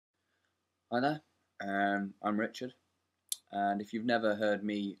Hi there, I'm Richard, and if you've never heard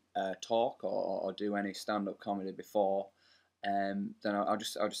me talk or do any stand-up comedy before, then I'll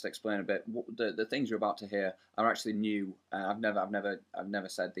just explain a bit. The things you're about to hear are actually new. I've never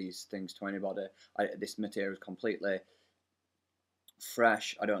said these things to anybody. This material is completely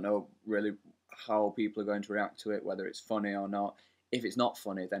fresh. I don't know really how people are going to react to it, whether it's funny or not. If it's not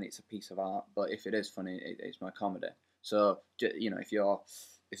funny, then it's a piece of art. But if it is funny, it's my comedy. So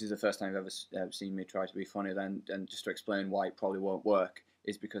if this is the first time you've ever seen me try to be funny, then just to explain why it probably won't work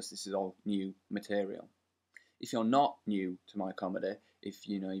is because this is all new material. If you're not new to my comedy, if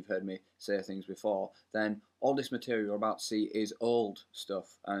you've heard me say things before, then all this material you're about to see is old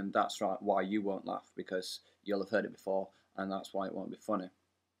stuff, and that's right why you won't laugh, because you'll have heard it before, and that's why it won't be funny.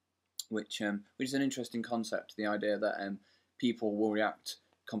 Which is an interesting concept, the idea that people will react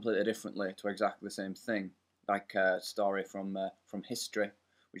completely differently to exactly the same thing, like a story from history,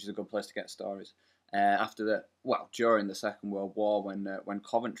 which is a good place to get stories. During the Second World War, when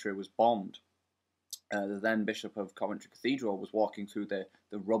Coventry was bombed, the then Bishop of Coventry Cathedral was walking through the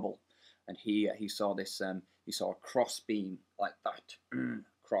rubble, and he saw he saw a cross beam like that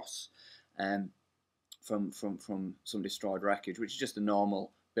cross, um, from some destroyed wreckage, which is just a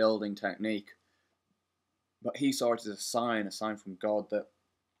normal building technique. But he saw it as a sign from God that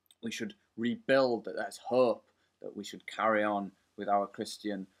we should rebuild, that there's hope, that we should carry on with our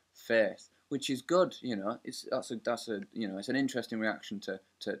Christian faith, which is good. It's an interesting reaction to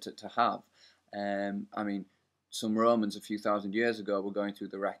have. I mean, some Romans a few thousand years ago were going through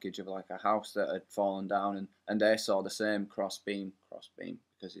the wreckage of like a house that had fallen down, and they saw the same crossbeam,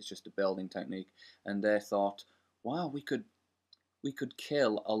 because it's just a building technique, and they thought, wow, we could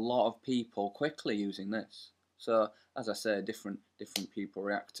kill a lot of people quickly using this. So, as I say, different people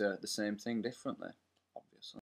react to the same thing differently.